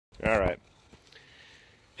All right.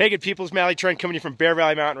 Hey, good people. It's Mally Trent coming to you from Bear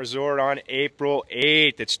Valley Mountain Resort on April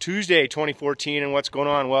 8th. It's Tuesday, 2014, and what's going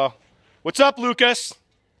on? Well, what's up, Lucas?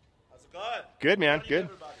 How's it going? Good, man. Morning, Good.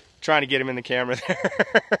 everybody. Trying to get him in the camera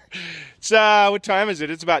there. It's, what time is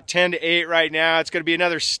it? It's about 10 to 8 right now. It's going to be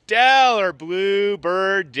another stellar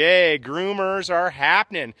bluebird day. Groomers are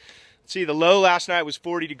happening. Let's see, the low last night was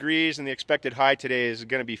 40 degrees, and the expected high today is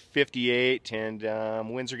going to be 58, and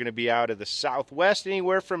winds are going to be out of the southwest,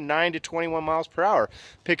 anywhere from 9 to 21 miles per hour,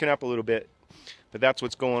 picking up a little bit. But that's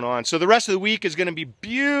what's going on. So the rest of the week is going to be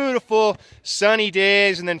beautiful, sunny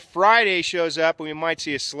days, and then Friday shows up, and we might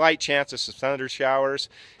see a slight chance of some thunder showers.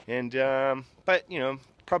 And but you know,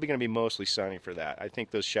 probably going to be mostly sunny for that. I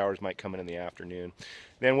think those showers might come in the afternoon.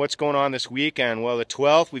 Then what's going on this weekend? Well, the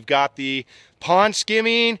 12th, we've got the pond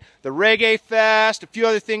skimming, the Reggae Fest, a few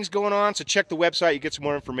other things going on. So check the website; you get some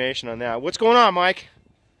more information on that. What's going on, Mike?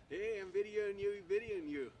 Hey, I'm videoing you.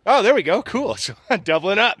 Oh, there we go. Cool. So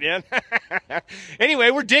doubling up, man. Anyway,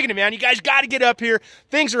 we're digging it, man. You guys got to get up here.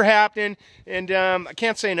 Things are happening, and I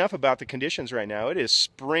can't say enough about the conditions right now. It is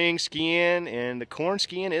spring skiing, and the corn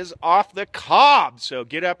skiing is off the cob. So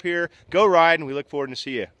get up here, go ride, and we look forward to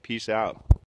see you. Peace out.